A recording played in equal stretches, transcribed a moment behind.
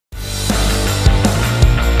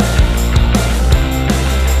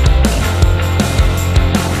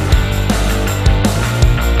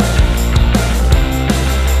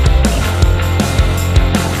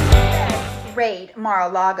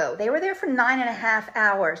Mar-a-Lago. They were there for 9.5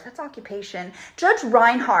 hours. That's occupation. Judge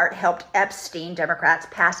Reinhardt helped Epstein Democrats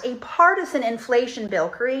pass a partisan inflation bill,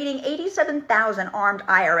 creating 87,000 armed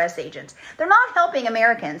IRS agents. They're not helping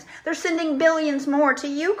Americans. They're sending billions more to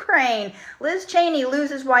Ukraine. Liz Cheney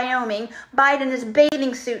loses Wyoming. Biden is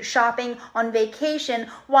bathing suit shopping on vacation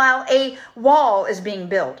while a wall is being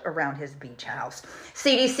built around his beach house.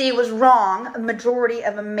 CDC was wrong. A majority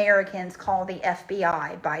of Americans call the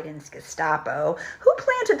FBI Biden's Gestapo. Who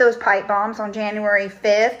planted those pipe bombs on January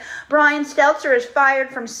 5th? Brian Stelter is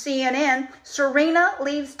fired from CNN. Serena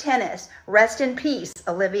leaves tennis. Rest in peace,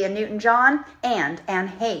 Olivia Newton-John and Anne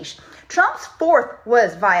Heche. Trump's fourth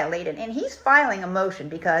was violated, and he's filing a motion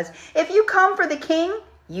because if you come for the king,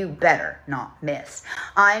 you better not miss.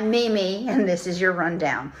 I'm Mimi, and this is your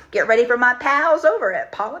rundown. Get ready for my pals over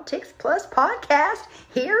at Politics Plus Podcast.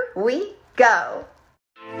 Here we go.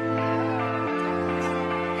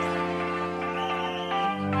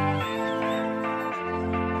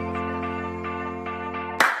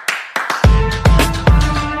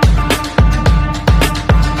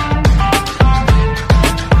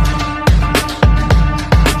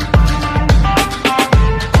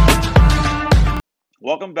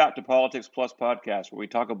 Welcome back to Politics Plus Podcast, where we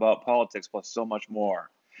talk about politics plus so much more.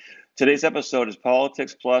 Today's episode is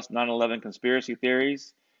Politics Plus 9/11 Conspiracy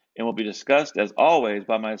Theories, and will be discussed, as always,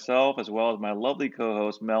 by myself as well as my lovely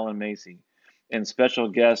co-hosts Mel and Macy, and special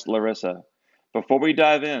guest Larissa. Before we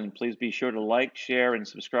dive in, please be sure to like, share, and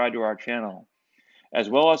subscribe to our channel. As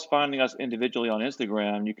well as finding us individually on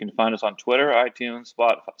Instagram, you can find us on Twitter, iTunes,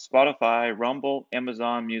 Spotify, Rumble,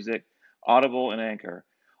 Amazon Music, Audible, and Anchor.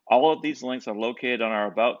 All of these links are located on our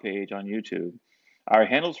About page on YouTube. Our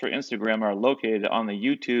handles for Instagram are located on the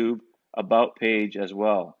YouTube About page as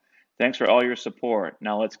well. Thanks for all your support.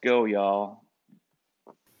 Now let's go, y'all.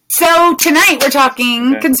 So tonight we're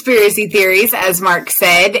talking conspiracy theories, as Mark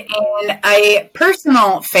said, and a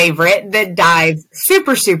personal favorite that dives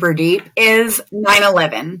super, super deep is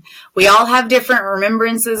 9/11. We all have different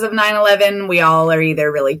remembrances of 9/11. We all are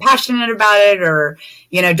either really passionate about it or,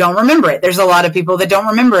 don't remember it. There's a lot of people that don't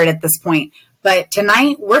remember it at this point. But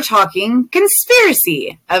tonight we're talking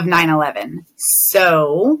conspiracy of 9/11.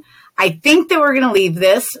 So I think that we're going to leave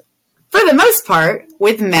this, for the most part,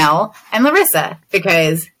 with Mel and Larissa,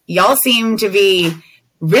 because y'all seem to be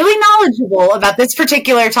really knowledgeable about this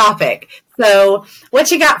particular topic. So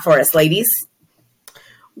what you got for us, ladies?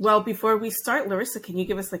 Well, before we start, Larissa, can you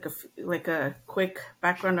give us like a quick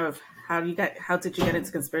background of how did you get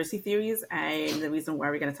into conspiracy theories and the reason why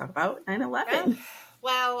we're going to talk about 9/11?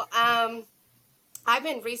 Well, I've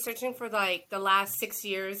been researching for the last 6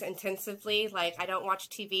 years intensively. I don't watch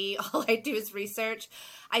TV. All I do is research.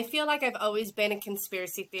 I feel like I've always been a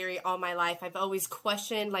conspiracy theory all my life. I've always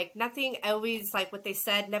questioned, nothing always, what they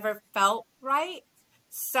said never felt right.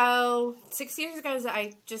 So 6 years ago,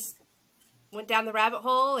 I just went down the rabbit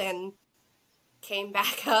hole and came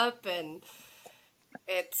back up, and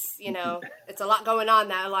it's, it's a lot going on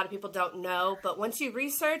that a lot of people don't know. But once you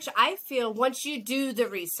research, I feel once you do the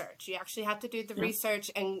research, you actually have to do the research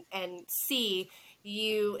and see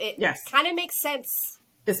it kind of makes sense.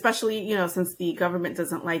 Especially, since the government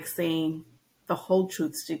doesn't like saying the whole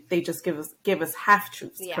truths, they just give us half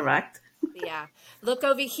truths, correct? Yeah. Look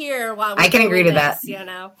over here while I can agree to that.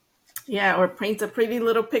 Yeah, or paint a pretty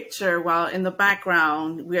little picture while in the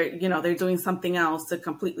background they're doing something else to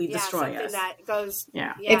completely destroy us. That goes.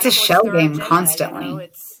 It's a shell game constantly.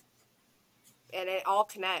 And it all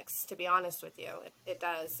connects. To be honest with you, it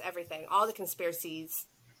does everything. All the conspiracies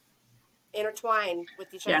intertwine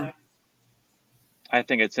with each other. I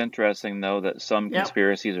think it's interesting, though, that some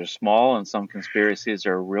conspiracies are small and some conspiracies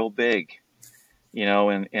are real big.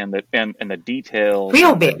 And the details,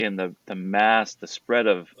 real big, in the mass, the spread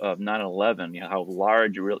of 9/11, how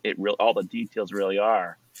large all the details really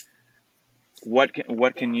are. What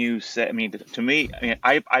can you say? I mean, to me,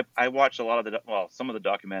 I watched a lot of some of the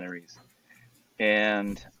documentaries,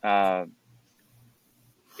 and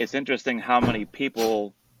it's interesting how many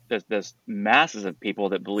people there's masses of people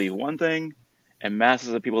that believe one thing, and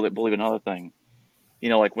masses of people that believe another thing.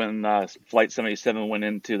 Like when Flight 77 went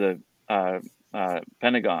into the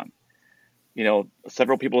Pentagon.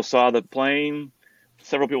 Several people saw the plane,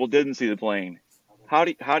 several people didn't see the plane. How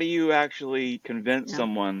do you actually convince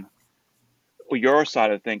someone your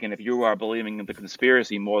side of thinking if you are believing in the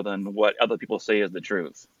conspiracy more than what other people say is the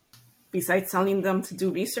truth? Besides telling them to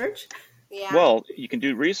do research? Yeah. Well, you can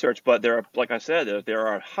do research, but there are, like I said, there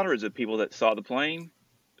are hundreds of people that saw the plane,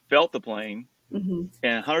 felt the plane,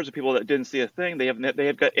 and hundreds of people that didn't see a thing. They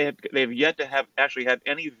have yet to have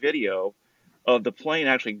any video of the plane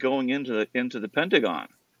actually going into the Pentagon.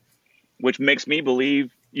 which makes me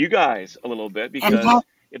believe you guys a little bit, because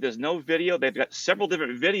if there's no video, they've got several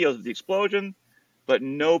different videos of the explosion, but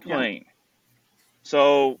no plane.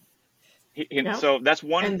 So, so that's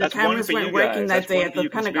one. And that's the one cameras for you weren't working guys. that That's day one at for the you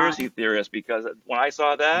Pentagon. conspiracy theorists. Because when I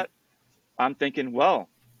saw that, I'm thinking, well,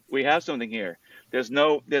 we have something here. There's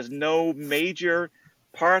no major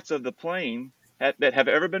parts of the plane that have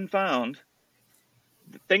ever been found.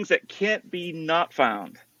 Things that can't be not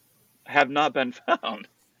found have not been found.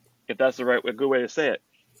 If that's a good way to say it.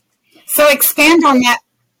 So expand on that.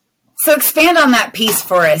 So expand on that piece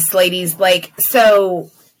for us, ladies. Like, so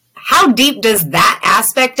how deep does that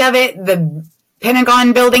aspect of it, the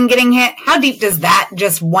Pentagon building getting hit, how deep does that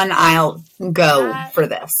just one aisle go for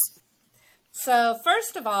this? So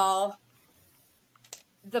first of all,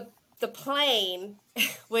 the plane,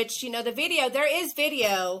 which, the video, there is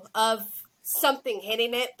video of something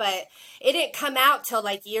hitting it, but it didn't come out till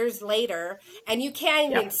like years later, and you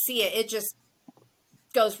can't even see it. It just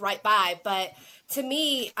goes right by. But to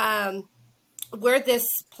me, where this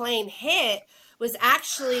plane hit was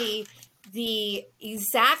actually the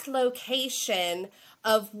exact location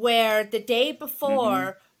of where the day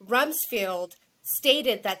before Rumsfeld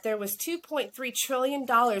stated that there was $2.3 trillion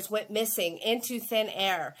went missing into thin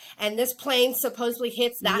air. And this plane supposedly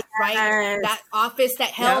hits that that office that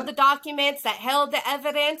held the documents, that held the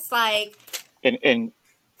evidence. Like, and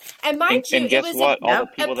mind you, guess it was what? All the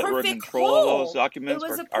people that were in control of those documents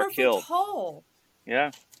are killed. Hole. Yeah.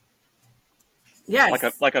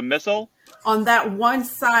 Yes. Like a missile? On that one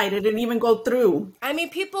side, it didn't even go through. I mean,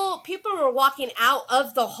 people were walking out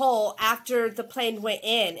of the hole after the plane went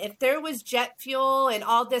in. If there was jet fuel and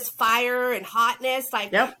all this fire and hotness,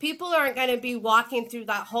 like, people aren't going to be walking through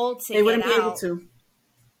that hole to They wouldn't get be out. able to.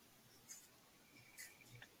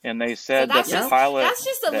 And they said that the pilot... That's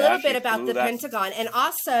just a little bit about the Pentagon. And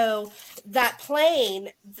also, that plane,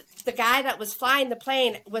 the guy that was flying the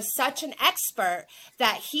plane was such an expert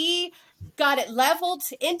that he got it leveled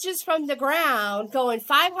inches from the ground, going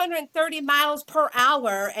 530 miles per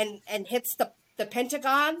hour, and hits the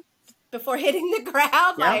Pentagon before hitting the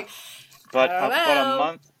ground. Like, but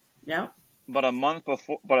a month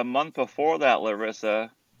before that,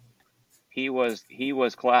 Larissa, people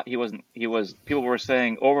were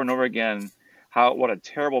saying over and over again what a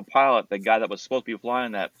terrible pilot the guy that was supposed to be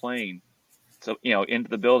flying that plane, so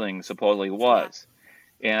into the building supposedly was.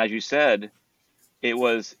 And as you said, it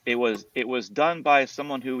was done by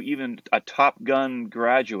someone who even a Top Gun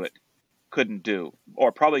graduate couldn't do,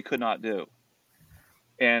 or probably could not do.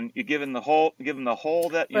 And you given the whole that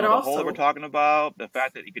the hole that we're talking about, the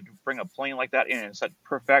fact that you could bring a plane like that in such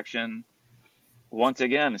perfection. Once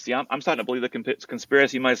again, see, I'm starting to believe the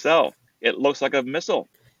conspiracy myself. It looks like a missile.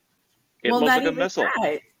 It looks like a missile.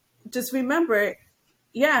 Just remember,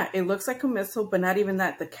 it looks like a missile, but not even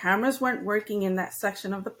that. The cameras weren't working in that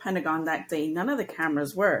section of the Pentagon that day. None of the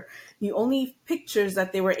cameras were. The only pictures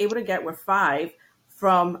that they were able to get were 5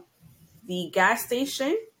 from the gas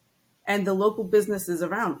station and the local businesses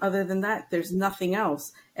around. Other than that, there's nothing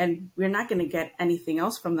else. And we're not going to get anything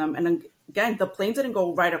else from them. And again, the plane didn't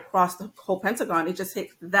go right across the whole Pentagon. It just hit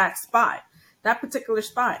that spot, that particular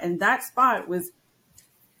spot. And that spot was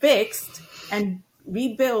fixed and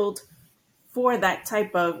rebuilt for that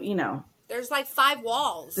type of, There's like 5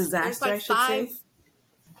 walls. Disaster, I should say.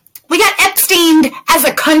 We got Epstein as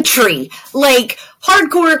a country, like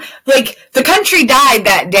hardcore, like the country died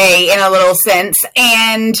that day in a little sense,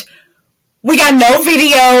 and we got no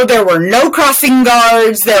video, there were no crossing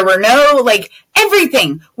guards, there were no,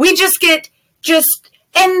 everything. We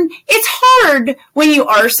and it's hard when you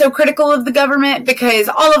are so critical of the government, because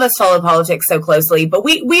all of us follow politics so closely, but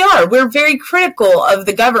we're very critical of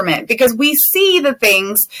the government because we see the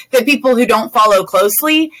things that people who don't follow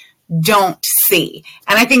closely don't see.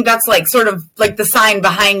 And I think that's sort of the sign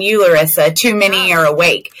behind you, Larissa, too many are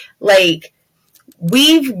awake.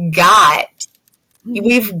 We've got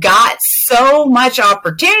so much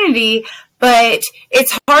opportunity, but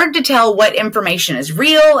it's hard to tell what information is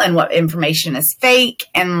real and what information is fake.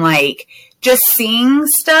 And just seeing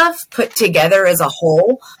stuff put together as a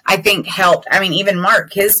whole, I think helped. I mean, even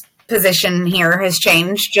Mark, his position here has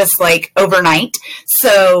changed just overnight.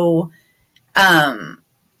 So,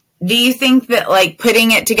 do you think that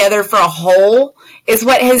putting it together for a whole is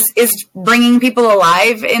what is bringing people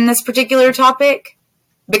alive in this particular topic?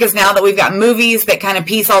 Because now that we've got movies that kind of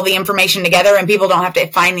piece all the information together and people don't have to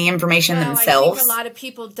find the information themselves. I think a lot of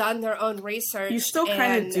people done their own research. You still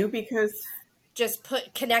kind of do, because just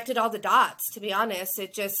connected all the dots, to be honest.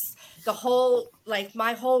 It just, the whole,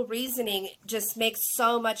 my whole reasoning just makes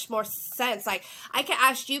so much more sense. I can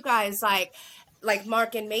ask you guys, like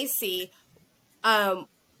Mark and Macy,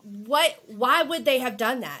 why would they have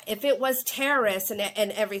done that? If it was terrorists and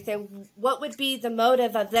everything, what would be the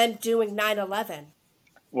motive of them doing 9/11?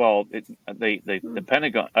 Well,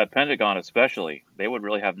 the Pentagon especially, they would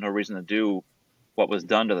really have no reason to do what was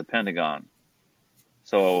done to the Pentagon.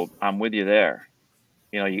 So I'm with you there.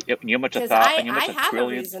 You know, you know how much a thousand, you know how much a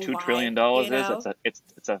trillion, $2 trillion is.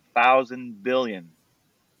 It's 1,000 billion.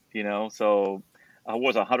 You know, so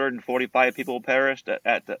was 145 people perished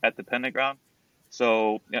at the Pentagon.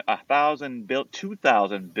 So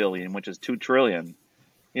 2,000 billion, which is 2 trillion.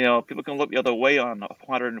 You know, people can look the other way on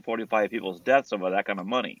 145 people's deaths over that kind of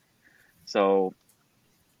money. So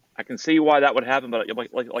I can see why that would happen, but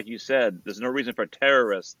like you said, there's no reason for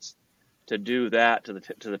terrorists to do that to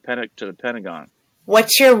the Pentagon.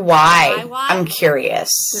 What's your why? I'm curious.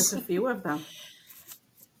 There's a few of them.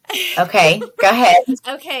 Okay, go ahead.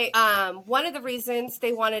 Okay, one of the reasons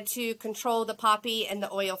they wanted to control the poppy and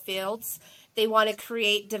the oil fields, they want to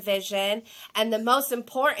create division, and the most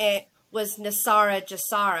important was Nasara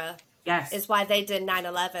Jassara. Yes. Is why they did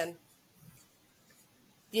 9/11.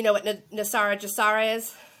 You know what Nasara Jassara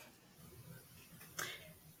is?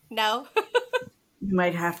 No? You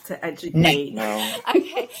might have to educate. No.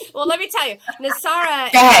 Okay. Well, let me tell you.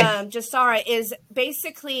 Nasara Jassara is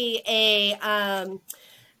basically a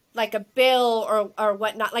like a bill or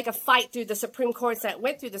whatnot, like a fight through the Supreme Courts that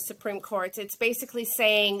went through the Supreme Courts. It's basically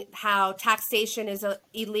saying how taxation is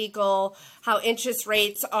illegal, how interest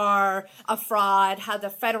rates are a fraud, how the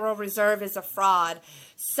Federal Reserve is a fraud.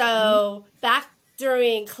 So back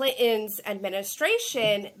during Clinton's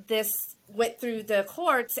administration, this went through the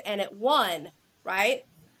courts and it won, right?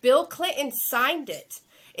 Bill Clinton signed it.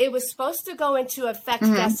 It was supposed to go into effect,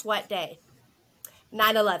 guess what day?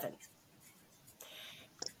 9/11.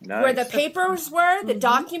 Nice. Where the papers were, the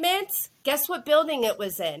documents, guess what building it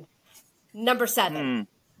was in? Number 7.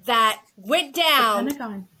 That went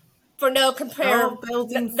down for no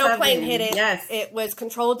plane hit it. Yes. It was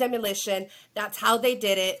controlled demolition. That's how they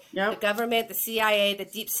did it. Yep. The government, the CIA, the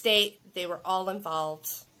deep state, they were all involved.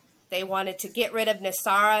 They wanted to get rid of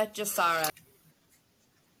Nasara Jassara.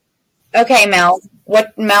 Okay, Mel.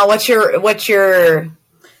 What's your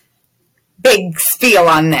big spiel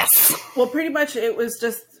on this? Well, pretty much it was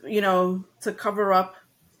just, to cover up,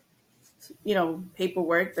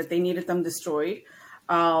 paperwork that they needed them destroyed.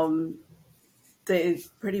 They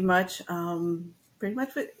pretty much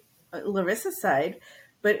what Larissa said,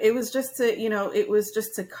 but it was just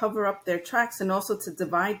to cover up their tracks and also to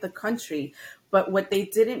divide the country. But what they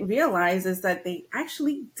didn't realize is that they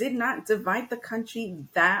actually did not divide the country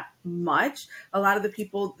that much. A lot of the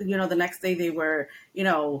people, the next day they were,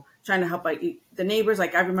 trying to help the neighbors.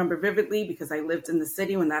 Like I remember vividly because I lived in the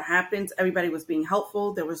city when that happened. Everybody was being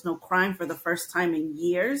helpful. There was no crime for the first time in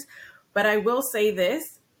years. But I will say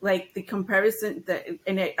this, like the comparison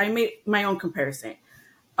I made my own comparison.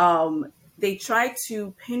 They tried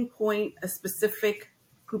to pinpoint a specific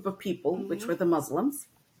group of people, which were the Muslims.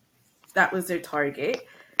 That was their target.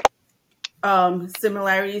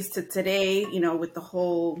 Similarities to today, with the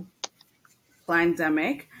whole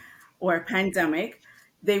pandemic,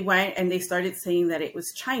 they went and they started saying that it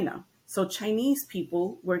was China. So Chinese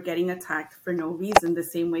people were getting attacked for no reason, the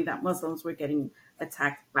same way that Muslims were getting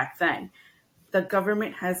attacked back then. The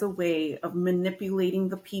government has a way of manipulating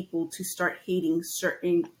the people to start hating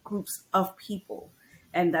certain groups of people.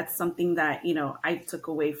 And that's something that, I took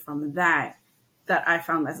away from that I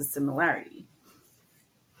found as a similarity.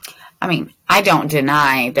 I mean, I don't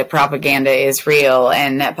deny that propaganda is real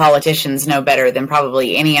and that politicians know better than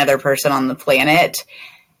probably any other person on the planet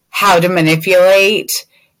how to manipulate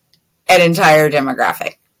an entire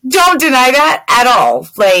demographic. Don't deny that at all.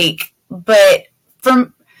 But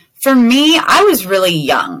for me, I was really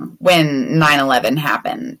young when 9/11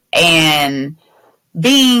 happened, and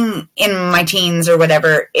being in my teens or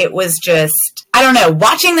whatever, it was just, I don't know,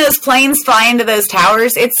 watching those planes fly into those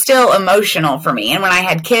towers, it's still emotional for me. And when I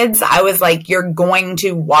had kids, I was like, you're going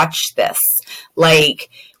to watch this. Like,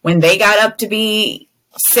 when they got up to be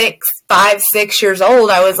 5, 6 years old,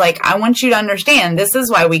 I was like, I want you to understand, this is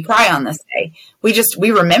why we cry on this day.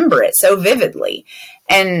 We remember it so vividly.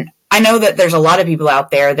 And I know that there's a lot of people out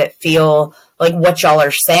there that feel like what y'all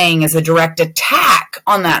are saying is a direct attack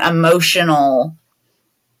on that emotional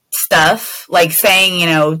stuff, like saying,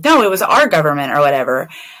 no, it was our government or whatever.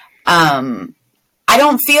 I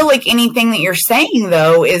don't feel like anything that you're saying,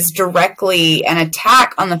 though, is directly an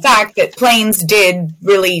attack on the fact that planes did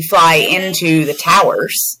really fly into the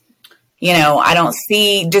towers. I don't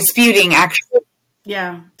see disputing actually.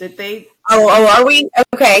 Yeah. Did they? Oh, are we?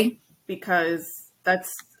 Okay. Because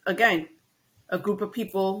that's, again, a group of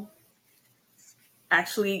people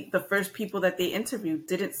actually, the first people that they interviewed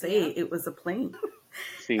didn't say it was a plane.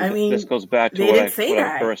 See, I mean, this goes back to they what didn't say I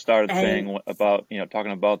that. first started And saying about,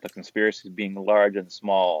 talking about the conspiracies being large and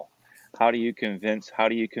small. How do you convince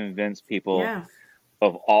people yeah,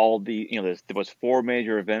 of all the, there was 4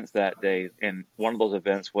 major events that day, and one of those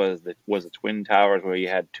events was the Twin Towers, where you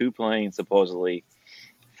had 2 planes supposedly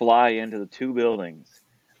fly into the 2 buildings.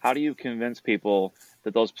 How do you convince people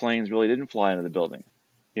that those planes really didn't fly into the building?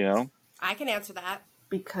 I can answer that.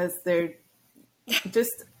 because they're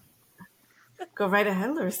just go right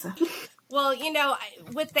ahead, Larissa. Well,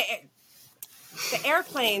 with the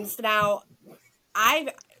airplanes now, I'm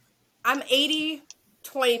 80-20%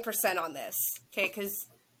 on this, okay? Because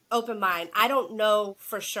open mind, I don't know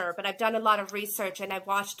for sure, but I've done a lot of research and I've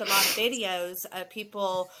watched a lot of videos of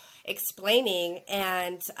people explaining,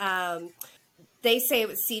 and they say it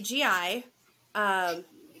was CGI. The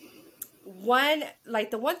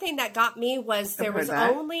one thing that got me was there was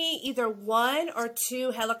only either 1 or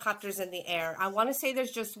 2 helicopters in the air. I want to say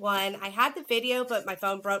there's just 1. I had the video, but my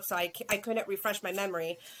phone broke, so I couldn't refresh my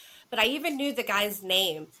memory. But I even knew the guy's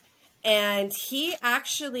name. And he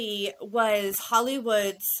actually was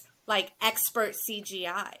Hollywood's expert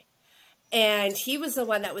CGI. And he was the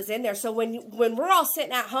one that was in there. So when we're all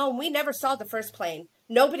sitting at home, we never saw the first plane.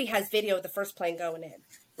 Nobody has video of the first plane going in,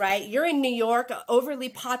 right? You're in New York, an overly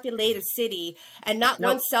populated city, and not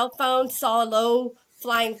one cell phone saw a low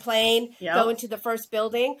flying plane go into the first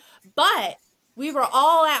building. But we were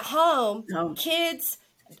all at home, kids,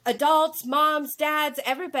 adults, moms, dads,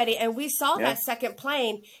 everybody, and we saw that second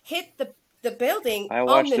plane hit the building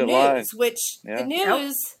on the news, live. Which the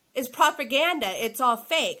news is propaganda. It's all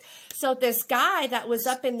fake. So this guy that was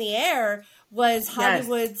up in the air was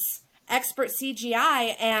Hollywood's expert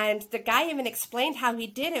CGI, and the guy even explained how he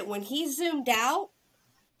did it. When he zoomed out,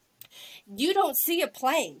 you don't see a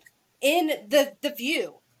plane in the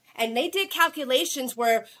view. And they did calculations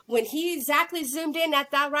where when he exactly zoomed in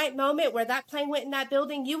at that right moment where that plane went in that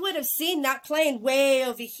building, you would have seen that plane way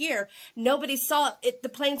over here. Nobody saw it. The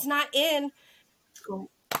plane's not in the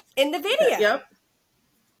video. Yep.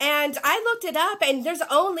 And I looked it up, and there's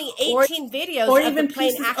only 18 videos of the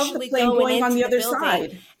plane actually going on the other building.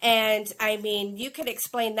 side. And I mean, you could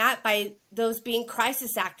explain that by those being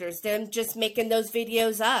crisis actors, them just making those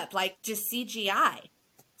videos up, just CGI.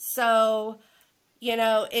 So,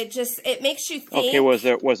 it makes you think. Okay, was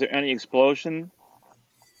there any explosion?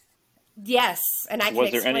 Yes, and I can explain that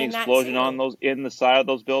too. Was there any explosion on those in the side of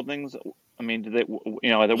those buildings? I mean, did they?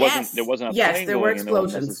 There wasn't a plane there were going in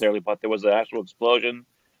there necessarily, but there was an actual explosion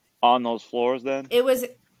on those floors. Then it was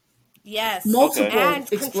multiple and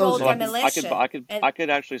controlled demolition. I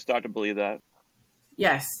could actually start to believe that.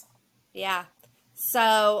 Yes. Yeah.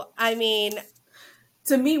 So I mean,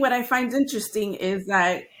 to me, what I find interesting is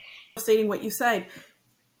that, stating what you said,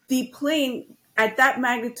 the plane at that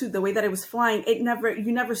magnitude, the way that it was flying, you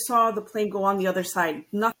never saw the plane go on the other side.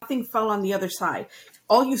 Nothing fell on the other side.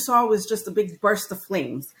 All you saw was just a big burst of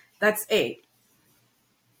flames. That's it.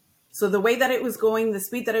 So the way that it was going, the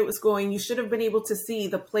speed that it was going, you should have been able to see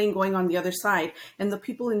the plane going on the other side. And the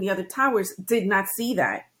people in the other towers did not see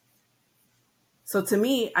that. So to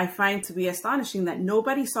me, I find to be astonishing that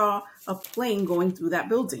nobody saw a plane going through that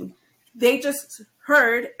building. They just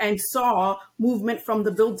heard and saw movement from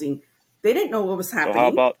the building. They didn't know what was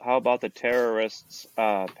happening. So how about the terrorist's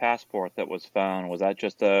passport that was found? Was that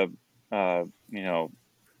just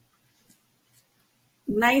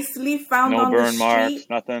nicely found no on burn the marks, street,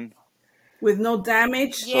 nothing, with no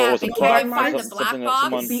damage? Yeah, so but can you find the black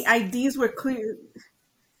box? The IDs were clear,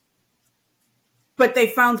 but they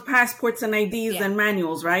found passports and IDs and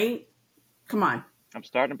manuals, right? Come on. I'm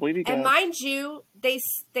starting to believe you guys. And mind you, they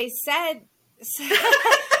said,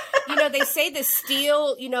 they say the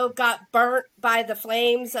steel, got burnt by the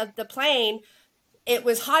flames of the plane. It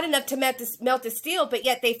was hot enough to melt the steel, but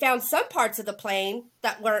yet they found some parts of the plane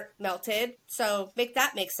that weren't melted. So make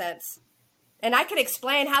sense. And I could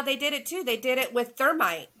explain how they did it too. They did it with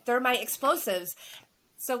thermite explosives.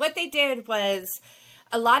 So what they did was,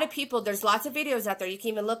 a lot of people, there's lots of videos out there, you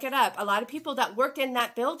can even look it up. A lot of people that worked in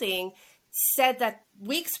that building said that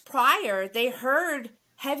weeks prior, they heard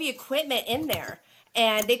heavy equipment in there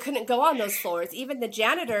and they couldn't go on those floors. Even the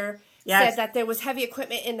janitor said that there was heavy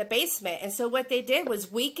equipment in the basement. And so what they did was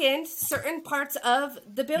weakened certain parts of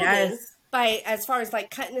the building by, as far as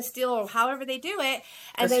cutting the steel or however they do it.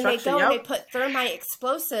 And then they go and they put thermite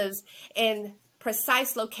explosives in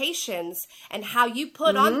precise locations. And how you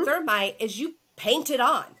put on thermite is you paint it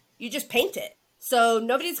on. You just paint it. So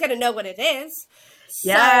nobody's going to know what it is.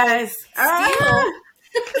 So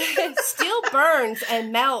steel burns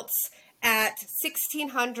and melts at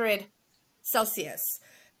 1600 Celsius.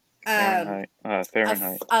 Fahrenheit.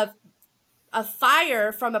 A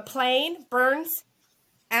fire from a plane burns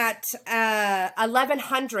at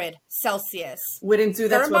 1100 Celsius. Wouldn't do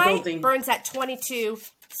that to a Thermite building. burns at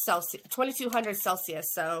 2200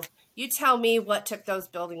 Celsius. So you tell me what took those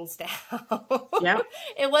buildings down. Yeah.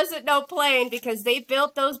 It wasn't no plane, because they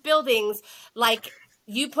built those buildings like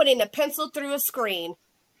you putting a pencil through a screen.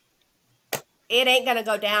 It ain't going to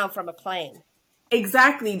go down from a plane.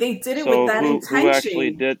 Exactly. They did it So with that intention. who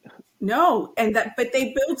actually did? No, but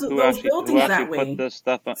they built Who those actually buildings that put way. this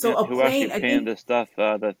stuff? So a who plane, actually painted this stuff?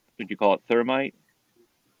 That would you call it thermite?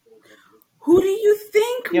 Who do you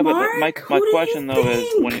think, Yeah, Mark? but my Who do you question though is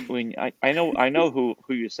think? when I know who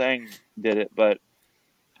you're saying did it, but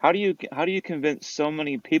how do you convince so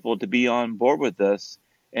many people to be on board with this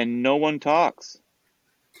and no one talks?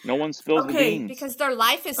 No one spills the Okay, beans. Because their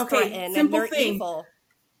life is Okay, threatened and simple they're thing. evil.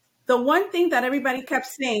 The one thing that everybody kept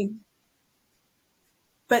saying,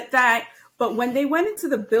 but when they went into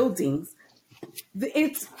the buildings,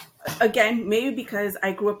 it's, again, maybe because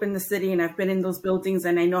I grew up in the city and I've been in those buildings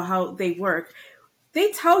and I know how they work.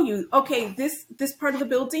 They tell you, okay, this part of the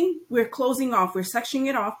building, we're closing off, we're sectioning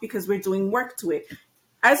it off because we're doing work to it.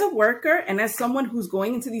 As a worker and as someone who's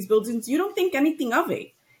going into these buildings, you don't think anything of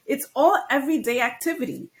it. It's all everyday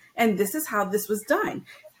activity. And this is how this was done.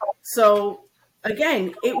 So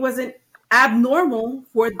again, it wasn't abnormal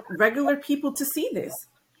for regular people to see this.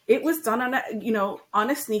 It was done on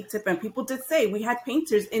a sneak tip, and people did say we had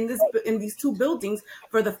painters in these two buildings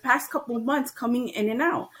for the past couple of months coming in and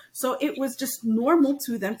out. So it was just normal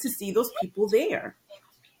to them to see those people there.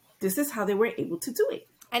 This is how they were able to do it.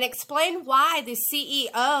 And explain why the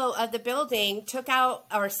CEO of the building took out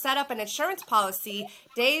or set up an insurance policy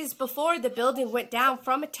days before the building went down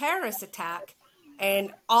from a terrorist attack.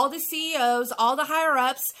 And all the CEOs, all the higher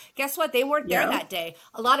ups, guess what? They weren't there that day.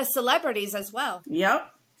 A lot of celebrities as well. Yep.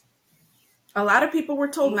 A lot of people were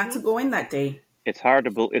told not to go in that day. It's hard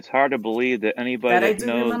to believe that anybody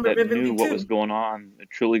that knew what was going on,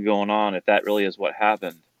 truly going on, if that really is what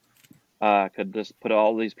happened, could just put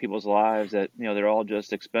all these people's lives that they're all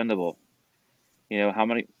just expendable. How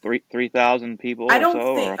many 3,000 people? I don't or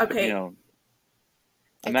so, think. or, Okay.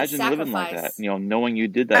 Imagine living like that. Knowing you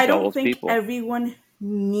did that I to all don't those think people. everyone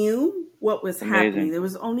knew what was Amazing. happening. There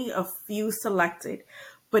was only a few selected.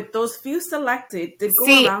 But those few selected did go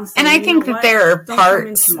See, around saying, and I think that there are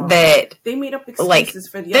parts that, they made up like, excuses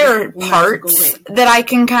for the there other are people not to go parts in. that I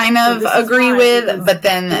can kind of this is agree why with, it was- but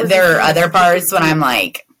then it was there are a other big parts when deal. I'm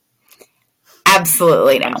like,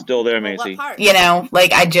 absolutely no. I'm still there, Well, Macy. what part?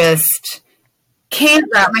 Like I just can't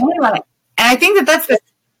wrap my head around it. And I think that that's the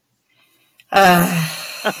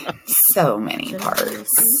so many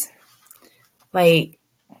parts. Like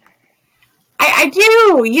I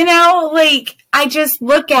do, like I just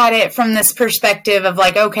look at it from this perspective of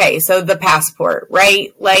like, okay, so the passport,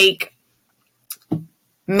 right? Like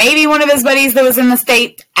maybe one of his buddies that was in the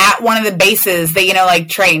state at one of the bases that, like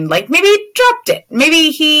trained, like maybe he dropped it.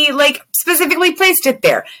 Maybe he like specifically placed it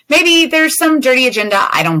there. Maybe there's some dirty agenda.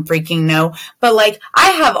 I don't freaking know. But like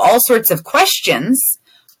I have all sorts of questions,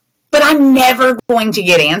 but I'm never going to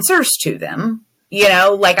get answers to them.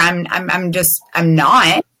 Like I'm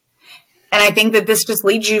not. And I think that this just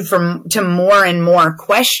leads you to more and more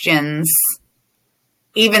questions,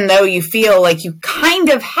 even though you feel like you kind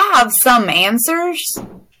of have some answers.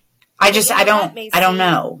 I don't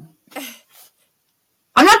know.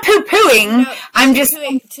 I'm not poo-pooing. I'm just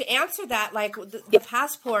to answer that, like the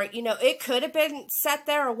passport, it could have been set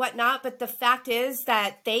there or whatnot, but the fact is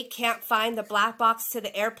that they can't find the black box to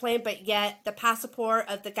the airplane, but yet the passport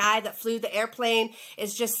of the guy that flew the airplane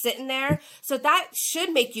is just sitting there. So that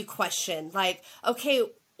should make you question, like, okay,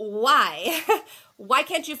 why? Why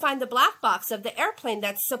can't you find the black box of the airplane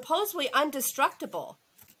that's supposedly indestructible?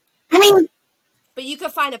 I mean, but you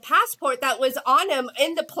could find a passport that was on him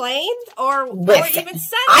in the plane or Listen, even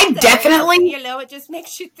set I up there. definitely- it just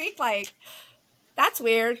makes you think like, that's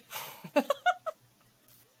weird.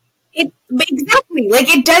 Exactly.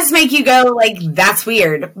 Like it does make you go like, that's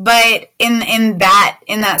weird. But in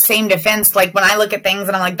that same defense, like when I look at things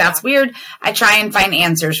and I'm like, that's weird, I try and find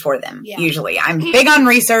answers for them. Yeah. Usually I'm big on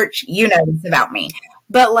research. You know this about me,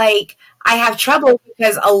 but like I have trouble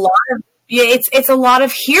because it's a lot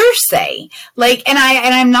of hearsay. Like, and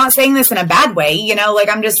I'm not saying this in a bad way, like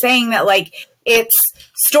I'm just saying that like it's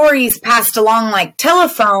stories passed along like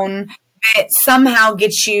telephone that somehow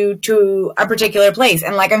gets you to a particular place.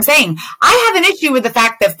 And like I'm saying, I have an issue with the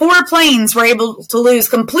fact that 4 planes were able to lose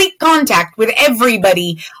complete contact with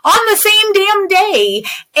everybody on the same damn day.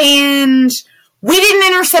 And we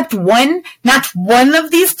didn't intercept not one of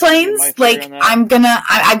these planes. Like, I've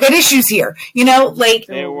got issues here. You know, like.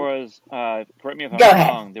 There was, correct me if I'm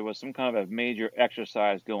wrong, there was some kind of a major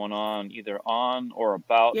exercise going on either on or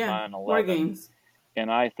about 9/11. War games.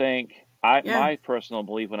 And I think, my personal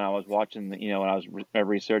belief when I was watching, when I was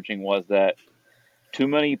researching was that too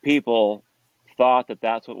many people thought that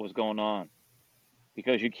that's what was going on.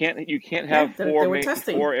 Because you can't have four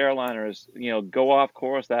airliners, go off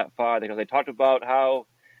course that far, because they talked about how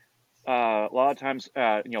a lot of times,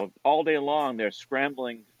 all day long they're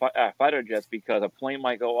scrambling fighter jets because a plane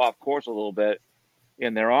might go off course a little bit,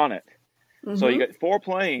 and they're on it. Mm-hmm. So you got 4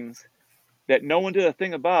 planes that no one did a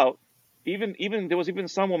thing about. Even there was even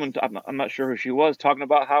some woman, I'm not sure who she was, talking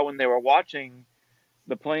about how when they were watching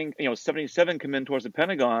the plane, 77 come in towards the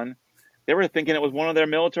Pentagon, they were thinking it was one of their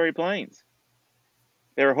military planes.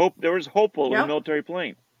 There was hopeful it was a military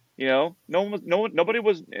plane. Nobody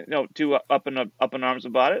was too up in arms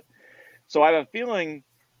about it. So I have a feeling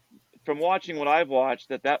from watching what I've watched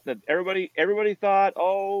that everybody thought,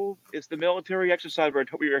 oh, it's the military exercise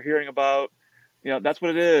we were hearing about. That's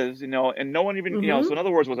what it is. And no one even so in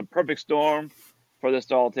other words, it was a perfect storm for this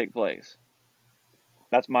to all take place.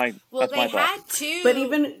 That's my thought. Had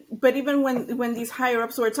to. But even when these higher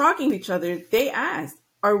ups were talking to each other, they asked,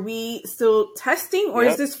 are we still testing, or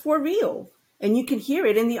is this for real? And you can hear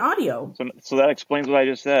it in the audio. So that explains what I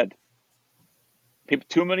just said.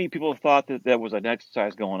 Too many people thought that there was an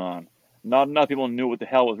exercise going on. Not enough people knew what the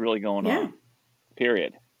hell was really going on.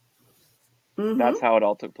 Period. Mm-hmm. That's how it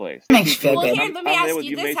all took place. Makes you feel good. Here, let me ask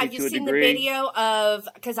you this. Have you seen the video of,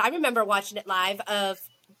 because I remember watching it live, of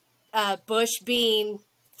Bush being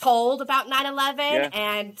told about 9/11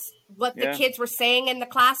 and what the kids were saying in the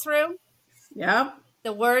classroom? Yep.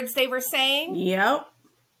 The words they were saying? Yep.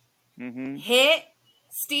 Mm-hmm. Hit,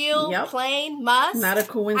 steal, plane, must. Not a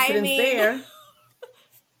coincidence there.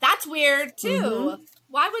 That's weird, too. Mm-hmm.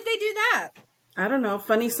 Why would they do that? I don't know.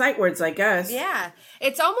 Funny sight words, I guess. Yeah.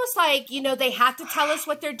 It's almost like, they have to tell us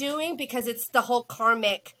what they're doing because it's the whole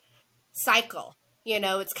karmic cycle.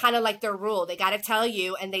 It's kind of like their rule. They got to tell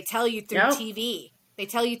you, and they tell you through TV. They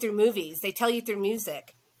tell you through movies. They tell you through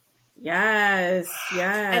music. Yes.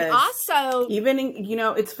 And also, even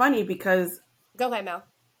it's funny because go ahead, Mel.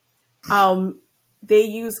 They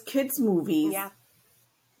use kids' movies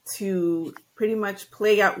to pretty much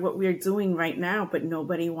play out what we're doing right now, but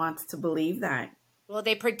nobody wants to believe that. Well,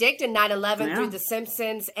 they predicted 9/11 through The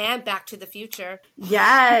Simpsons and Back to the Future.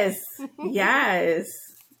 Yes.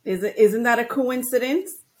 Isn't that a coincidence?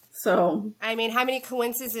 So, I mean, how many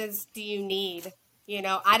coincidences do you need?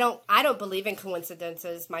 I don't believe in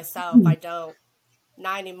coincidences myself. I don't.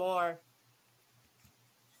 Not anymore.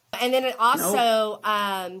 And then it also,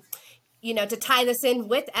 to tie this in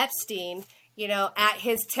with Epstein, at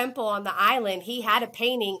his temple on the island, he had a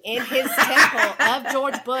painting in his temple of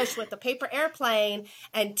George Bush with a paper airplane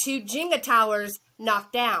and 2 Jenga towers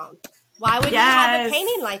knocked down. Why would you have a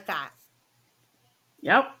painting like that?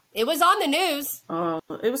 Yep. It was on the news.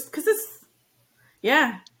 It was because it's,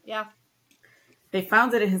 Yeah. They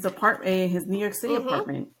found it in his apartment, his New York City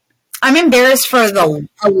apartment. I'm embarrassed for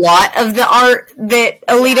a lot of the art that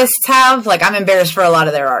elitists have. Like, I'm embarrassed for a lot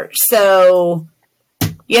of their art. So,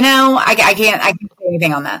 I can't say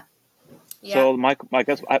anything on that. Yeah. So, Mike,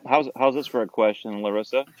 how's this for a question,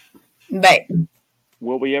 Larissa? But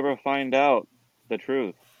will we ever find out the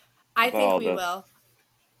truth? I think we will.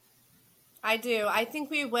 I do. I think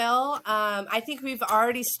we will. I think we've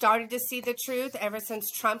already started to see the truth ever since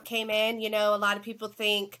Trump came in. A lot of people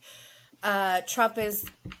think Trump is,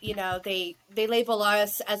 they label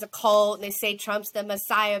us as a cult and they say Trump's the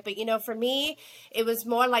Messiah. But, for me, it was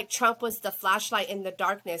more like Trump was the flashlight in the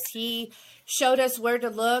darkness. He showed us where to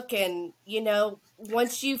look. And,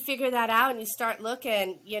 once you figure that out and you start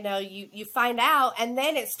looking, you find out, and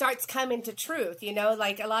then it starts coming to truth.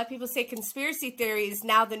 Like a lot of people say conspiracy theory is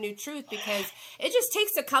now the new truth because it just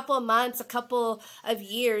takes a couple of months, a couple of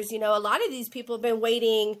years. A lot of these people have been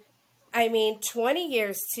waiting 20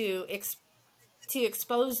 years to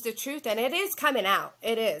expose the truth, and it is coming out.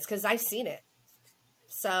 It is, because I've seen it.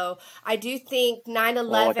 So I do think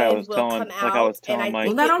 9/11 will come out, and I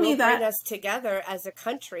think it will bring us together as a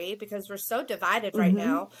country because we're so divided right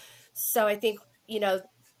now. So I think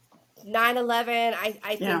 9/11. I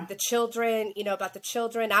think the children. About the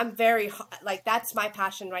children. I'm very that's my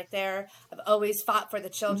passion right there. I've always fought for the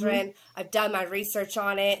children. I've done my research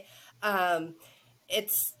on it.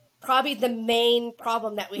 It's probably the main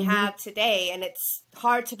problem that we have today, and it's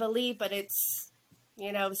hard to believe, but it's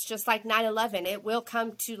it's just like 9/11. It will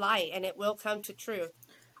come to light and it will come to truth.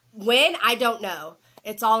 When, I don't know.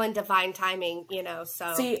 It's all in divine timing,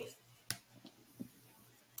 so. See,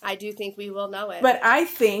 I do think we will know it. But I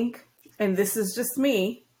think, and this is just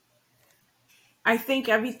me, I think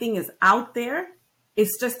everything is out there.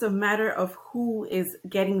 It's just a matter of who is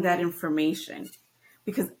getting that information,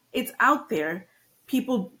 because it's out there.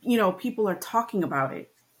 People, people are talking about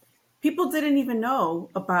it. People didn't even know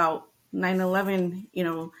about 9/11,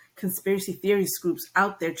 conspiracy theories groups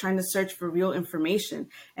out there trying to search for real information,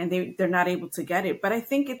 and they're not able to get it. But I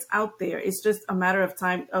think it's out there. It's just a matter of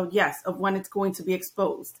time, of when it's going to be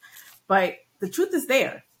exposed. But the truth is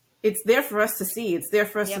there. It's there for us to see. It's there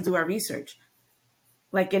for us to do our research.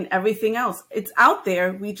 Like in everything else, it's out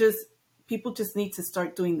there. People just need to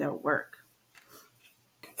start doing their work.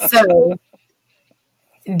 So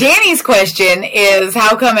Danny's question is,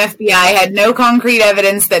 how come FBI had no concrete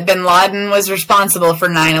evidence that bin Laden was responsible for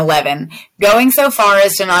 9/11, going so far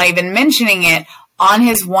as to not even mentioning it on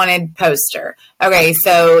his wanted poster? Okay,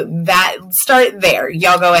 so start there.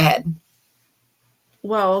 Y'all go ahead.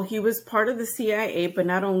 Well, he was part of the CIA, but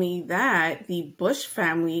not only that, the Bush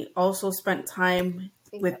family also spent time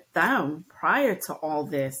with them prior to all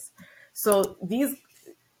this. So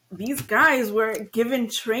these guys were given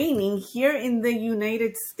training here in the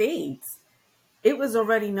United States. It was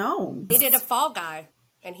already known. They did a fall guy,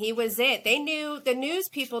 and he was it. They knew, the news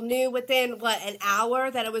people knew within, an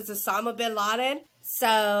hour that it was Osama bin Laden.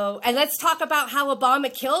 So, and let's talk about how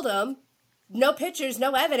Obama killed him. No pictures,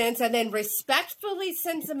 no evidence, and then respectfully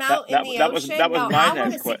sends them out in the ocean. That was I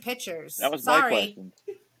want to see pictures. That was my question.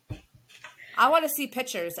 I want to see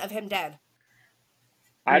pictures of him dead.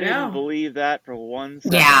 I didn't believe that for 1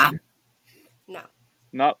 second. Yeah. No.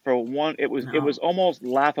 Not for one. It was almost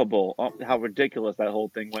laughable how ridiculous that whole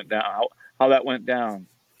thing went down. How that went down.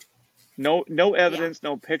 No evidence,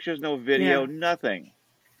 no pictures, no video, nothing.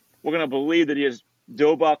 We're gonna believe that he just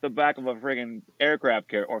dove off the back of a friggin' aircraft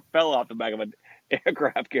carrier or fell off the back of an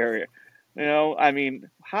aircraft carrier. I mean,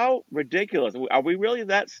 how ridiculous. Are we really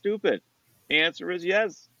that stupid? The answer is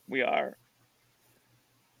yes, we are.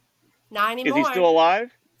 Not anymore. Is he still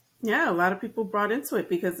alive? Yeah, a lot of people brought into it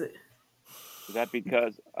because... Is that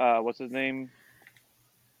because, what's his name?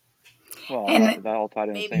 Well, and that all tied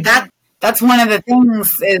in the same that's one of the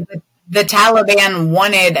things is the Taliban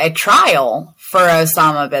wanted a trial for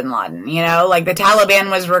Osama bin Laden. Like the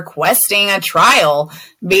Taliban was requesting a trial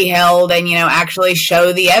be held and, actually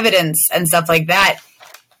show the evidence and stuff like that.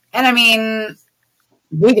 And I mean,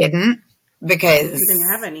 we didn't, because we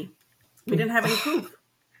didn't have any. We didn't have any proof.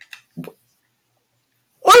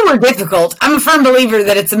 Or we're difficult. I'm a firm believer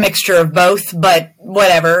that it's a mixture of both, but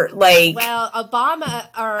whatever. Well, Obama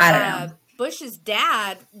or Bush's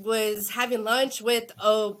dad was having lunch with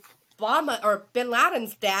Obama or bin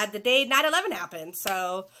Laden's dad the day 9/11 happened.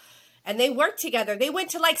 So, and they worked together. They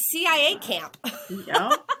went to CIA camp.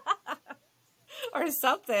 Yeah. Or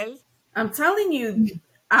something. I'm telling you,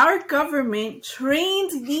 our government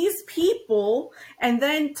trained these people and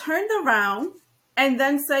then turned around and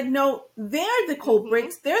then said, no, they're the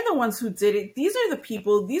culprits. Mm-hmm. They're the ones who did it. These are the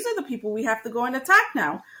people we have to go and attack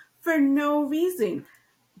now for no reason.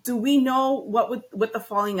 Do we know what the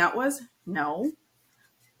falling out was? No.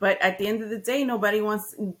 But at the end of the day,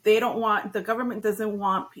 they don't want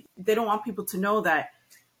people to know that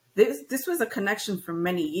this was a connection for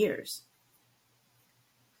many years.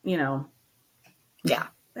 Yeah.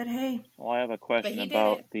 But hey. Well, I have a question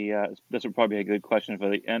about this would probably be a good question for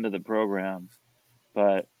the end of the program.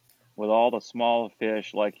 But with all the small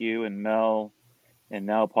fish like you and Mel, and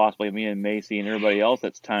now possibly me and Macy and everybody else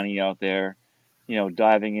that's tiny out there,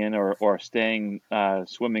 diving in or staying,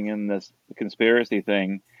 swimming in this conspiracy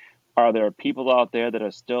thing, are there people out there that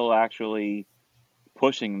are still actually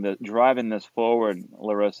driving this forward,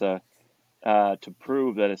 Larissa, to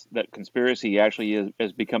prove that conspiracy actually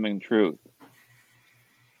is becoming truth?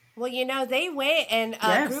 Well, they went and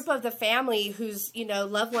a group of the family whose,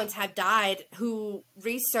 loved ones had died, who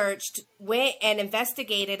researched, went and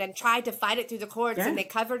investigated and tried to fight it through the courts, and they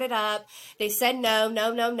covered it up. They said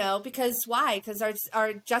no, because why? Because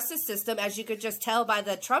our justice system, as you could just tell by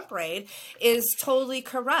the Trump raid, is totally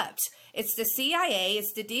corrupt. It's the CIA,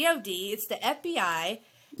 it's the DOD, it's the FBI.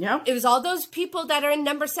 Yep. It was all those people that are in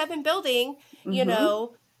number 7 building,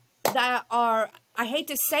 that are, I hate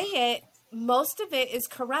to say it, most of it is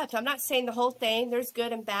corrupt. I'm not saying the whole thing. There's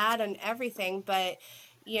good and bad and everything, but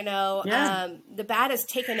the bad has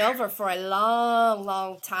taken over for a long,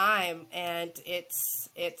 long time, and it's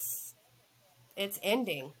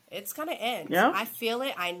ending. It's gonna end. Yeah. I feel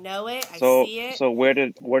it. I know it. I see it. So where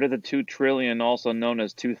did the 2 trillion, also known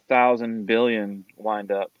as 2,000 billion,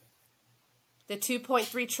 wind up? The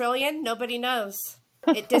 2.3 trillion. Nobody knows.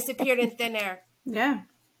 It disappeared in thin air. Yeah.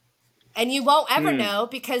 And you won't ever know,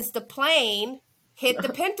 because the plane hit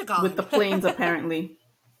the Pentagon. With the planes, apparently.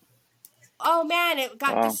 Oh man, it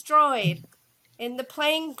got destroyed in the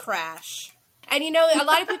plane crash. And a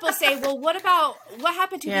lot of people say, well, what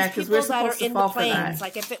happened to these people that are in the planes?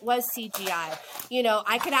 Like if it was CGI,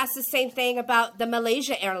 I could ask the same thing about the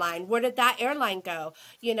Malaysia airline. Where did that airline go?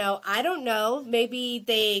 I don't know. Maybe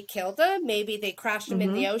they killed them. Maybe they crashed them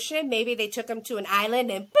in the ocean. Maybe they took them to an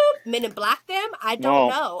island and boop, Men in Black them. I don't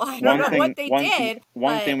know. I don't know what they did.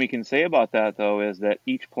 One thing we can say about that, though, is that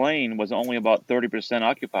each plane was only about 30%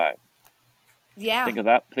 occupied. Yeah. Think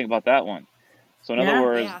about that one. So in other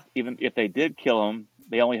words, even if they did kill them,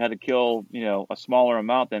 they only had to kill, a smaller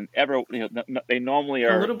amount than ever. They normally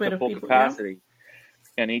are at full capacity,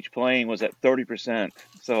 and each plane was at 30%.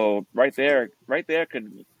 So right there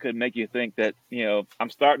could make you think that I'm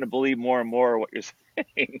starting to believe more and more what you're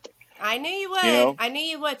saying. I knew you would. I knew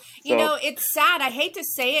you would. It's sad. I hate to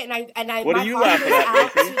say it, and I what my are you heart laughing goes at,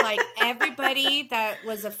 out to like everybody that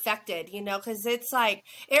was affected. Because it's like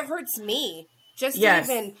it hurts me. Just to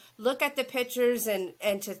even look at the pictures and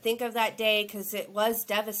to think of that day, because it was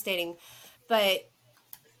devastating. But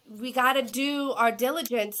we got to do our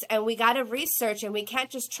diligence and we got to research, and we can't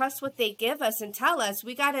just trust what they give us and tell us.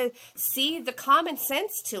 We got to see the common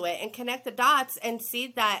sense to it and connect the dots and see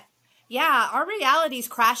that, our reality is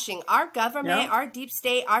crashing. Our government, our deep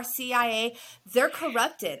state, our CIA, they're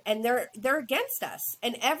corrupted and they're against us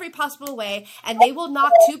in every possible way. And they will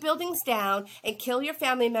knock 2 buildings down and kill your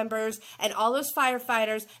family members and all those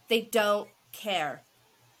firefighters. They don't care.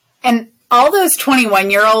 And all those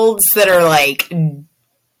 21-year-olds that are like,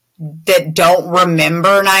 that don't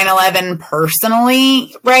remember 9/11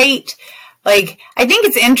 personally, right? Like, I think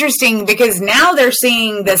it's interesting because now they're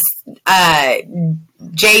seeing this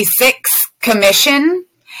J6 commission,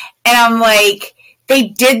 and I'm like, they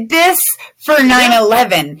did this for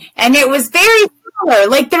 9/11, and it was very similar.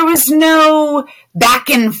 Like, there was no back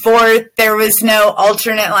and forth, there was no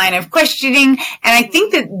alternate line of questioning, and I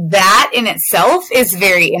think that in itself is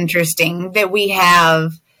very interesting, that we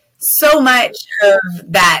have so much of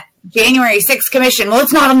that January 6th commission. Well,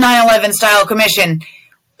 it's not a 9/11 style commission.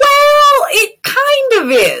 Well, it kind of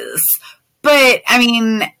is. But, I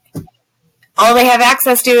mean, all they have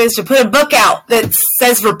access to is to put a book out that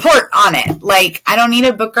says report on it. Like, I don't need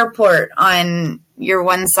a book report on your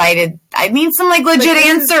one-sided. I need some, like, legit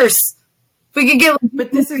answers. We could get.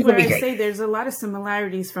 But this is where I say there's a lot of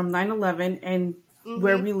similarities from 9/11 and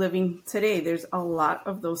where we're living today. There's a lot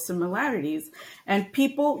of those similarities. And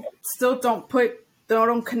people still don't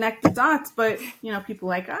connect the dots. But, people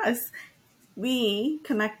like us, we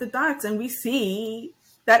connect the dots and we see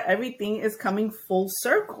that everything is coming full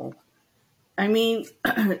circle. I mean,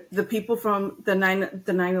 the people from the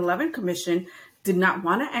 9/11 Commission did not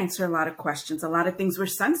want to answer a lot of questions. A lot of things were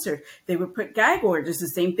censored. They would put gag orders. The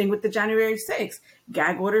same thing with the January 6th.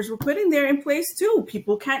 Gag orders were put in there in place too.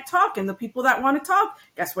 People can't talk, and the people that want to talk,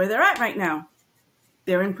 guess where they're at right now?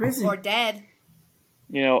 They're in prison or dead.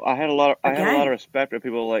 I had a lot of respect for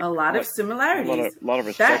people like a lot of similarities. A lot of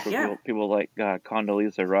respect for people like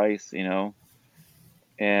Condoleezza Rice,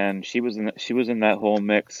 and she was in that whole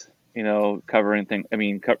mix, covering things. I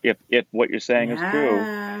mean, if what you're saying is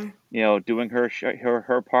true, doing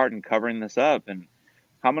her part in covering this up. And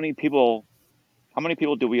how many people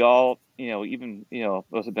do we all, even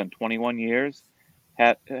those have been 21 years,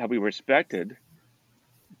 have we respected,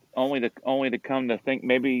 only to come to think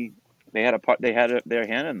maybe they had their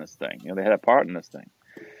hand in this thing. They had a part in this thing.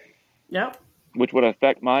 Yep. Which would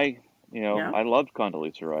affect my, I loved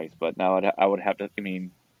Condoleezza Rice, but now I would have to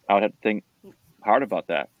think hard about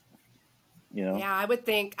that. Yeah, I would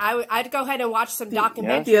think I'd go ahead and watch some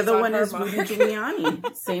documentaries. The other one is Rudy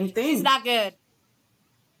Giuliani. Same thing. He's not good.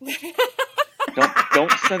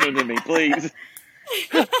 Don't send it to me, please.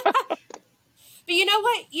 But you know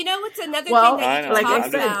what? What's another thing that you can talk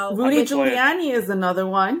about? Rudy Giuliani is another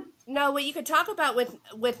one. No, what you could talk about with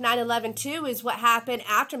 9/11 too is what happened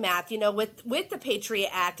aftermath, with the Patriot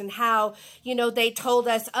Act and how, they told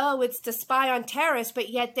us, oh, it's to spy on terrorists, but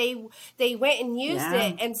yet they went and used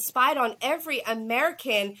it and spied on every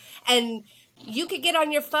American. And you could get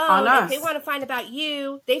on your phone if they want to find about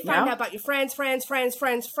you, they find out about your friends,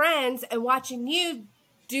 and watching you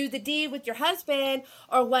do the deed with your husband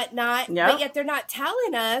or whatnot, but yet they're not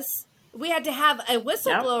telling us. We had to have a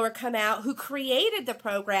whistleblower come out who created the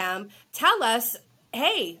program, tell us,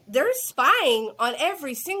 hey, they're spying on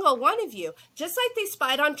every single one of you. Just like they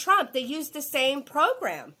spied on Trump, they used the same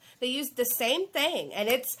program. They used the same thing. And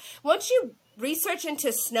it's, once you research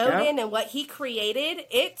into Snowden and what he created,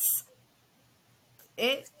 it's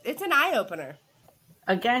an eye-opener.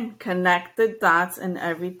 Again, connect the dots and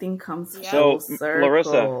everything comes full circle.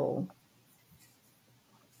 Larissa,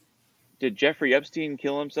 Did Jeffrey Epstein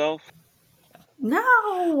kill himself? No.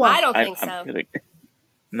 I don't think I'm so. kidding.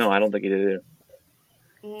 No, I don't think he did either.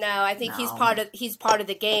 No, I think he's part of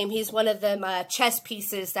the game. He's one of them chess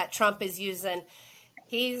pieces that Trump is using.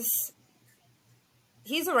 He's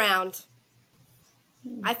around.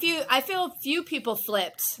 I feel few people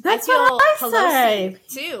flipped. That's I feel what I Pelosi said.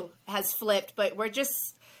 too has flipped, but we're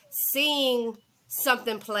just seeing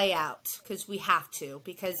something play out because we have to,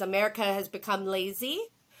 because America has become lazy.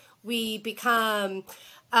 We become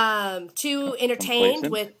too entertained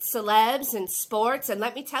Complacent. with celebs and sports. And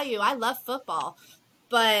let me tell you, I love football.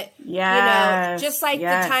 But, Yes. just like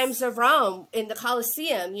yes. the times of Rome in the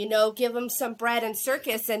Colosseum, give them some bread and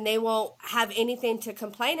circus and they won't have anything to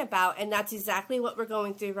complain about. And that's exactly what we're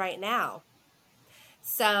going through right now.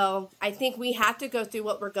 So I think we have to go through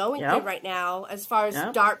what we're going through right now as far as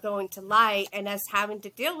dark going to light and us having to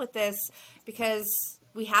deal with this, because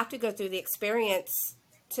we have to go through the experience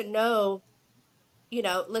to know,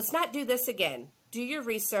 let's not do this again. Do your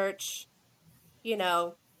research,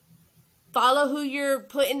 follow who you're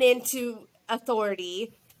putting into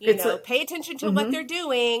authority, pay attention to what they're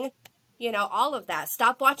doing, all of that.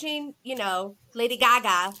 Stop watching, Lady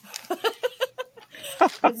Gaga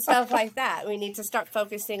and stuff like that. We need to start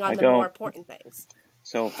focusing on the more important things.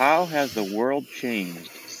 So how has the world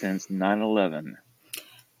changed since 9/11?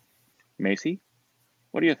 Macy,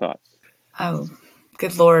 what are your thoughts? Oh,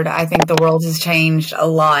 good Lord. I think the world has changed a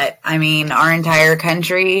lot. I mean, our entire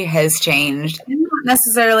country has changed, not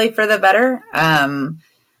necessarily for the better.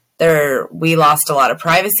 We lost a lot of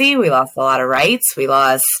privacy. We lost a lot of rights. We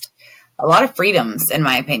lost a lot of freedoms, in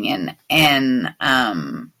my opinion. And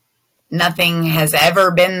nothing has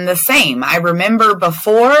ever been the same. I remember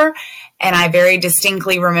before, and I very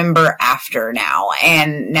distinctly remember after now.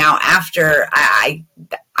 And now after, I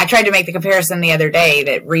tried to make the comparison the other day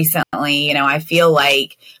that recently, I feel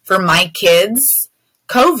like for my kids,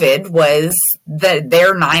 COVID was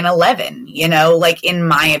their 9/11, like in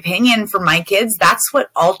my opinion, for my kids, that's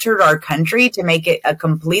what altered our country to make it a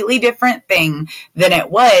completely different thing than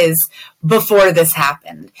it was before this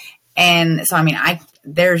happened. And so, I mean,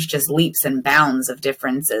 there's just leaps and bounds of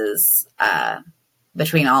differences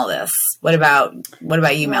between all this. What about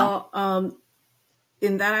you, Mel? Well,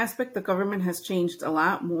 in that aspect, the government has changed a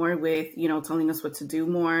lot more with, telling us what to do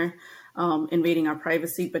more, invading our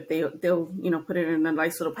privacy, but they'll put it in a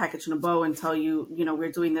nice little package in a bow and tell you,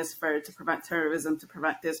 we're doing this to prevent terrorism, to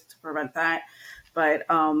prevent this, to prevent that. But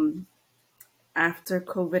after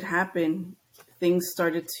COVID happened, things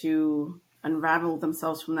started to unravel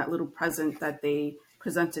themselves from that little present that they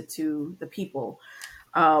presented to the people.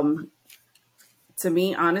 To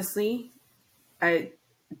me, honestly,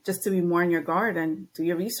 just to be more on your guard and do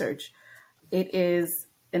your research. It is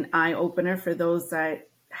an eye opener for those that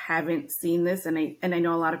haven't seen this. And I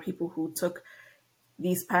know a lot of people who took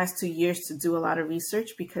these past 2 years to do a lot of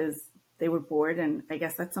research because they were bored. And I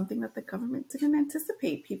guess that's something that the government didn't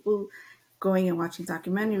anticipate. People going and watching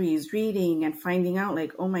documentaries, reading and finding out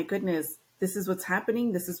like, oh my goodness, this is what's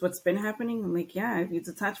happening. This is what's been happening. I'm like, yeah, if you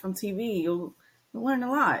detach from TV, you'll learn a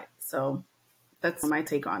lot. So that's my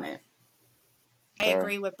take on it. I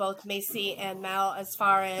agree with both Macy and Mel as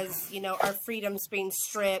far as, our freedoms being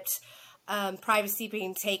stripped, privacy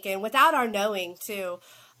being taken without our knowing too.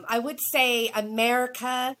 I would say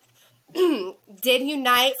America did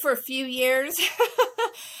unite for a few years.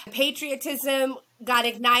 Patriotism got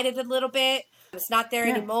ignited a little bit. It's not there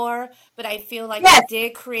anymore, but I feel like it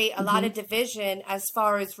did create a lot of division as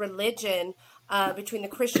far as religion between the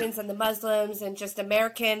Christians and the Muslims, and just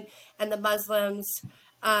American and the Muslims.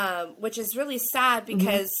 Which is really sad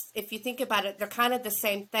because if you think about it, they're kind of the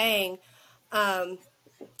same thing.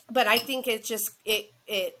 But I think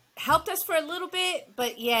it helped us for a little bit,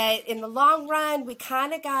 but yet in the long run, we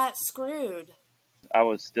kind of got screwed. I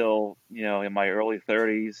was still, in my early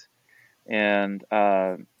 30s, and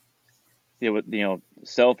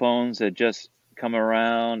cell phones had just come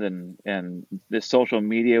around, and this social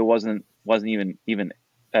media wasn't even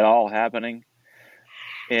at all happening.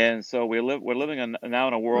 And so we're living now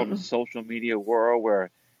in a world, a social media world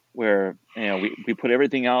where we put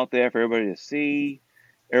everything out there for everybody to see.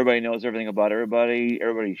 Everybody knows everything about everybody.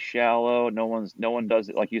 Everybody's shallow. No one does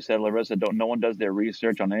it, like you said, Larissa. No one does their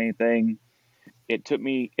research on anything. It took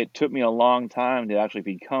me a long time to actually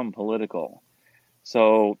become political.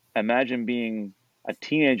 So imagine being a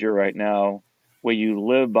teenager right now, where you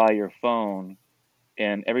live by your phone,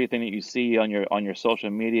 and everything that you see on your social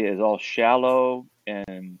media is all shallow.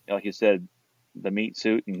 And like you said, the meat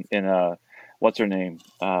suit and what's her name?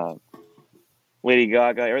 Lady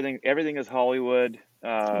Gaga. Everything is Hollywood.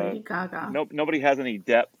 Lady Gaga. Nobody has any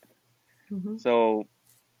depth. So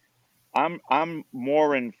I'm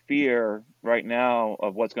more in fear right now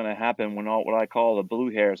of what's going to happen when all what I call the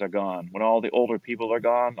blue hairs are gone, when all the older people are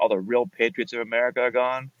gone, all the real patriots of America are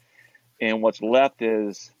gone, and what's left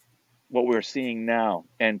is what we're seeing now: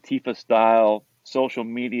 Antifa style, social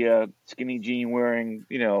media, skinny jean wearing,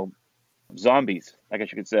 zombies, I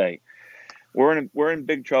guess you could say. We're in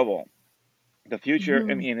big trouble. The future,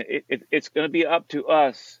 I Mhm. mean, it's going to be up to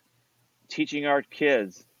us teaching our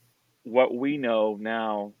kids what we know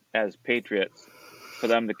now as patriots for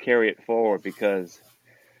them to carry it forward, because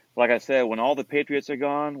like I said, when all the patriots are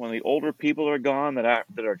gone, when the older people are gone that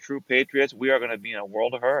are true patriots, we are going to be in a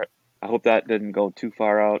world of hurt. I hope that didn't go too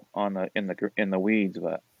far out on in the weeds,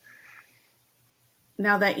 but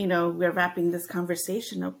Now that we're wrapping this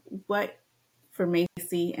conversation up, what for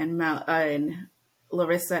Macy and and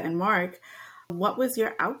Larissa and Mark, what was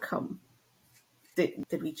your outcome?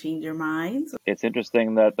 Did we change your minds? it's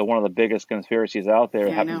interesting that one of the biggest conspiracies out there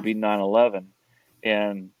Yeah, I happens to know. be 9/11,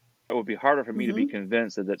 and it would be harder for me to be Hmm.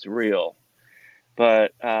 convinced that it's real.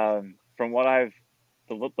 But from what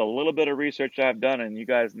the little bit of research I've done, and you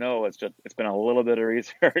guys know it's been a little bit of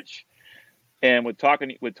research. And with talking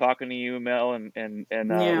to you, Mel, and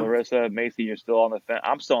Yeah. Larissa, Macy, you're still on the fence.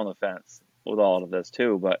 I'm still on the fence with all of this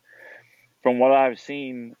too. But from what I've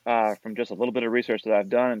seen, from just a little bit of research that I've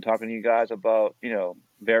done and talking to you guys about,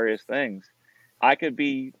 various things, I could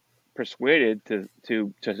be persuaded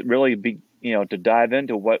to really be, to dive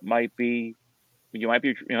into what might be. You might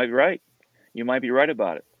be right. You might be right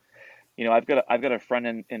about it. I've got a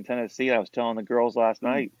friend in Tennessee. I was telling the girls last Hmm.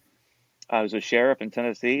 night. I was a sheriff in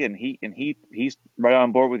Tennessee, and he's right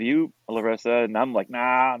on board with you, Larissa. And I'm like,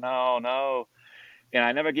 nah, no, no. And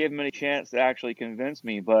I never gave him any chance to actually convince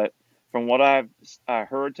me. But from what I've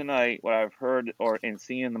heard tonight, what I've heard or and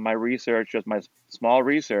seen in my research, just my small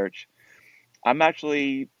research, I'm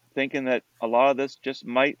actually thinking that a lot of this just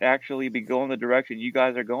might actually be going the direction you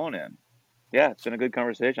guys are going in. Yeah, it's been a good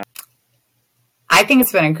conversation. I think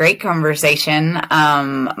it's been a great conversation.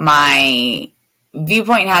 My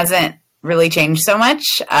viewpoint hasn't really changed so much.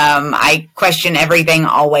 I question everything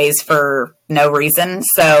always for no reason.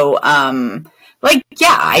 So,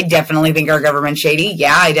 yeah, I definitely think our government's shady.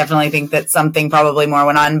 Yeah, I definitely think that something probably more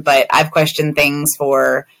went on, but I've questioned things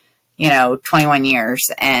for, 21 years.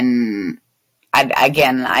 And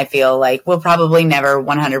I feel like we'll probably never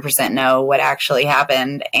 100% know what actually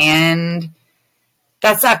happened. And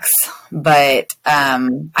that sucks, but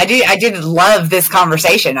I did love this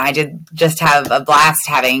conversation. I did just have a blast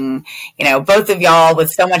having both of y'all with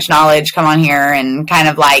so much knowledge come on here and kind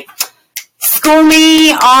of like school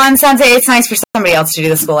me on something. It's nice for somebody else to do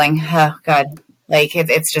the schooling. Oh God, like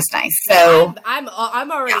it's just nice. So I'm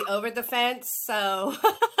already over the fence, so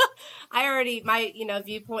I already my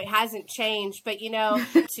viewpoint hasn't changed. But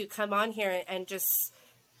to come on here and just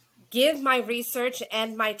give my research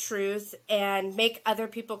and my truth and make other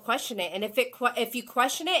people question it. And if you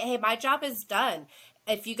question it, hey, my job is done.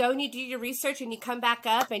 If you go and you do your research and you come back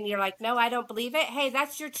up and you're like, no, I don't believe it. Hey,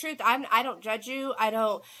 that's your truth. I don't judge you. I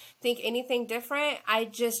don't think anything different. I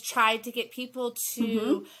just tried to get people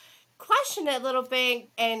to question it a little bit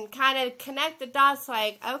and kind of connect the dots.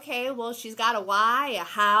 Like, okay, well, she's got a why, a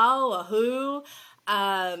how, a who.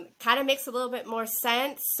 Kind of makes a little bit more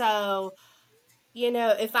sense. So,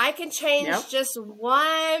 if I can change Yep. just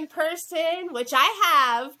one person, which I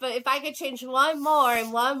have, but if I could change one more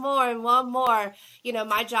and one more and one more,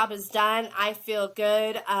 my job is done. I feel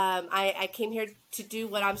good. I came here to do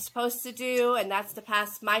what I'm supposed to do, and that's to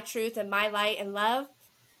pass my truth and my light and love.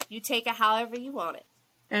 You take it however you want it.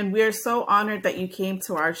 And we're so honored that you came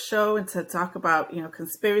to our show and to talk about,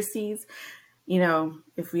 conspiracies.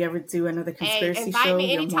 If we ever do another conspiracy invite show,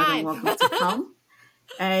 me you're more than anytime. welcome to come.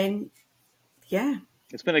 And yeah,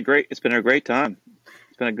 It's been a great time.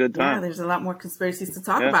 It's been a good yeah, time. there's a lot more conspiracies to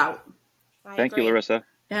talk Yeah. about. I Thank you, agree. Larissa.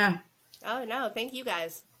 Yeah. Oh, no, thank you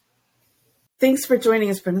guys. Thanks for joining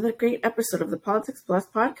us for another great episode of the Politics Plus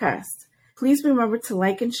podcast. Please remember to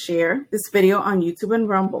like and share this video on YouTube and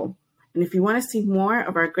Rumble. And if you want to see more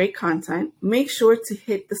of our great content, make sure to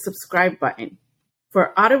hit the subscribe button.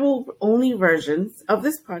 For Audible-only versions of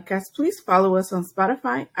this podcast, please follow us on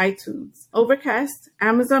Spotify, iTunes, Overcast,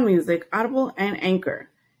 Amazon Music, Audible, and Anchor.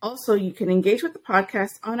 Also, you can engage with the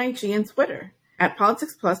podcast on IG and Twitter at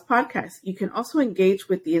Politics Plus Podcast. You can also engage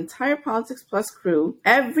with the entire Politics Plus crew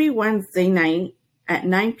every Wednesday night at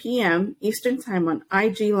 9 p.m. Eastern Time on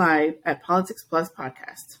IG Live at Politics Plus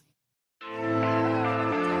Podcast.